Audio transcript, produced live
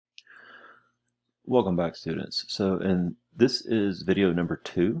Welcome back, students. This is video number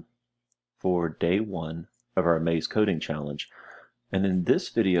 2 for day 1 of our Maze Coding Challenge. And in this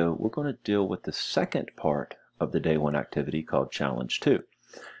video, we're going to deal with the second part of the day 1 activity called Challenge 2.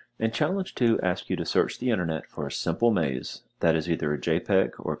 And Challenge 2 asks you to search the internet for a simple maze that is either a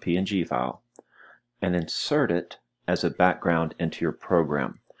JPEG or PNG file and insert it as a background into your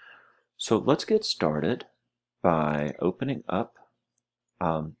program. So let's get started by opening up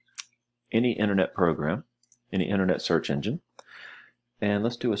any internet program, any internet search engine, and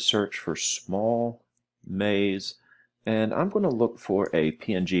let's do a search for small maze, and I'm going to look for a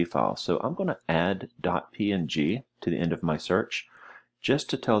PNG file. So I'm going to add .png to the end of my search just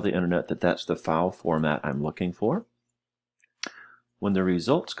to tell the internet that that's the file format I'm looking for. When the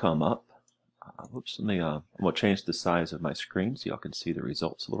results come up, I'm going to change the size of my screen so y'all can see the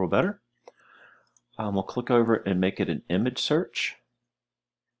results a little better. We'll click over it and make it an image search.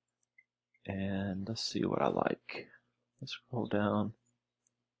 And let's see what I like. Let's scroll down.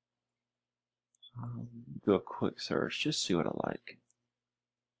 Do a quick search, just see what I like.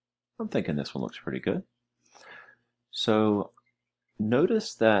 I'm thinking this one looks pretty good. So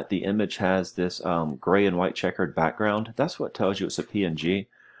notice that the image has this gray and white checkered background. That's what tells you it's a PNG.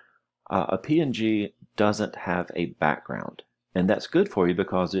 A PNG doesn't have a background, and that's good for you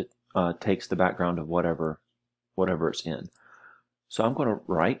because it takes the background of whatever it's in. So I'm going to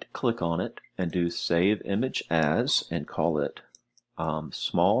right click on it and do Save Image As and call it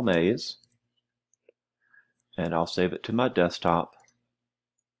Small Maze, and I'll save it to my desktop.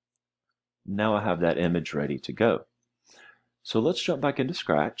 Now I have that image ready to go. So let's jump back into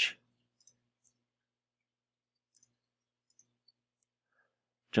Scratch.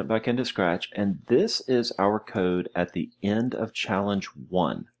 Jump back into Scratch, and this is our code at the end of Challenge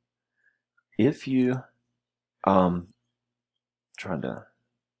 1. If you trying to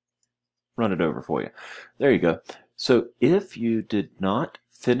run it over for you. There you go. So if you did not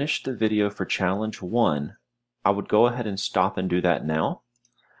finish the video for Challenge 1, I would go ahead and stop and do that now.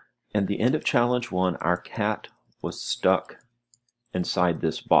 And the end of Challenge 1, our cat was stuck inside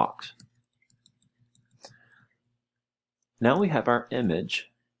this box. Now we have our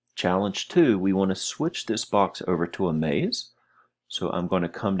image. Challenge 2, we want to switch this box over to a maze. So I'm going to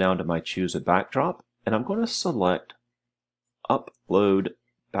come down to my Choose a Backdrop, and I'm going to select Upload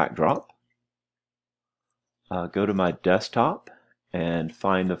Backdrop. Go to my desktop and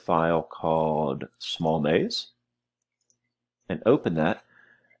find the file called Small Maze and open that,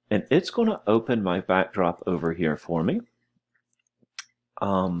 and it's going to open my backdrop over here for me.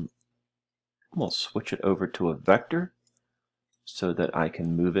 I'm going to switch it over to a vector so that I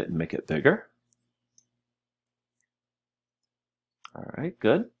can move it and make it bigger. Alright,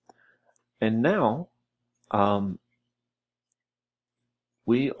 good. And now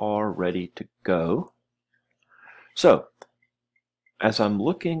we are ready to go. So, as I'm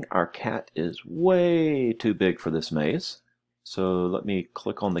looking, our cat is way too big for this maze. So let me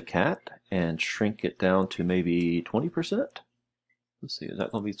click on the cat and shrink it down to maybe 20%. Let's see, is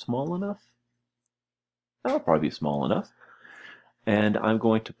that going to be small enough? That'll probably be small enough. And I'm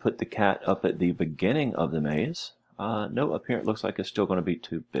going to put the cat up at the beginning of the maze. No, up here it looks like it's still going to be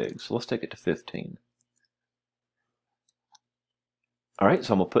too big. So let's take it to 15. Alright,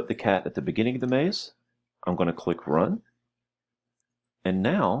 so I'm going to put the cat at the beginning of the maze. I'm going to click Run. And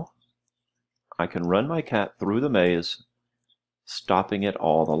now I can run my cat through the maze, stopping at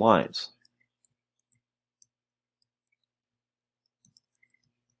all the lines.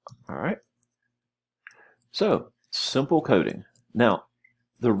 Alright. So, simple coding. Now,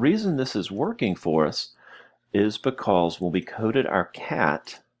 the reason this is working for us is because when we coded our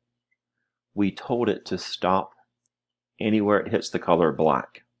cat, we told it to stop anywhere it hits the color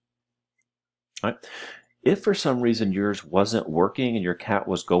black. All right. If for some reason yours wasn't working and your cat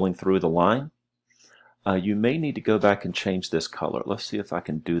was going through the line, you may need to go back and change this color. Let's see if I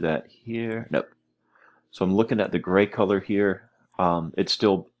can do that here. Nope. So I'm looking at the gray color here. It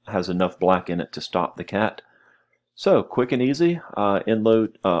still has enough black in it to stop the cat. So quick and easy,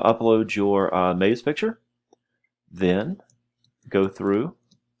 upload your maze picture, then go through,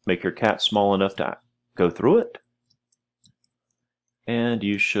 make your cat small enough to go through it, and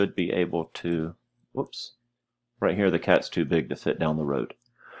you should be able to, whoops, right here the cat's too big to fit down the road.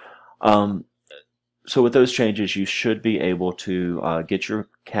 So with those changes, you should be able to get your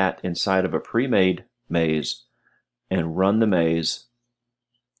cat inside of a pre-made maze and run the maze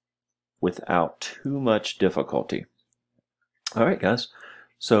without too much difficulty. All right, guys.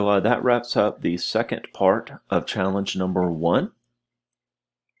 So that wraps up the second part of challenge number 1.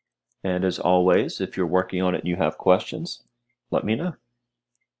 And as always, if you're working on it and you have questions, let me know.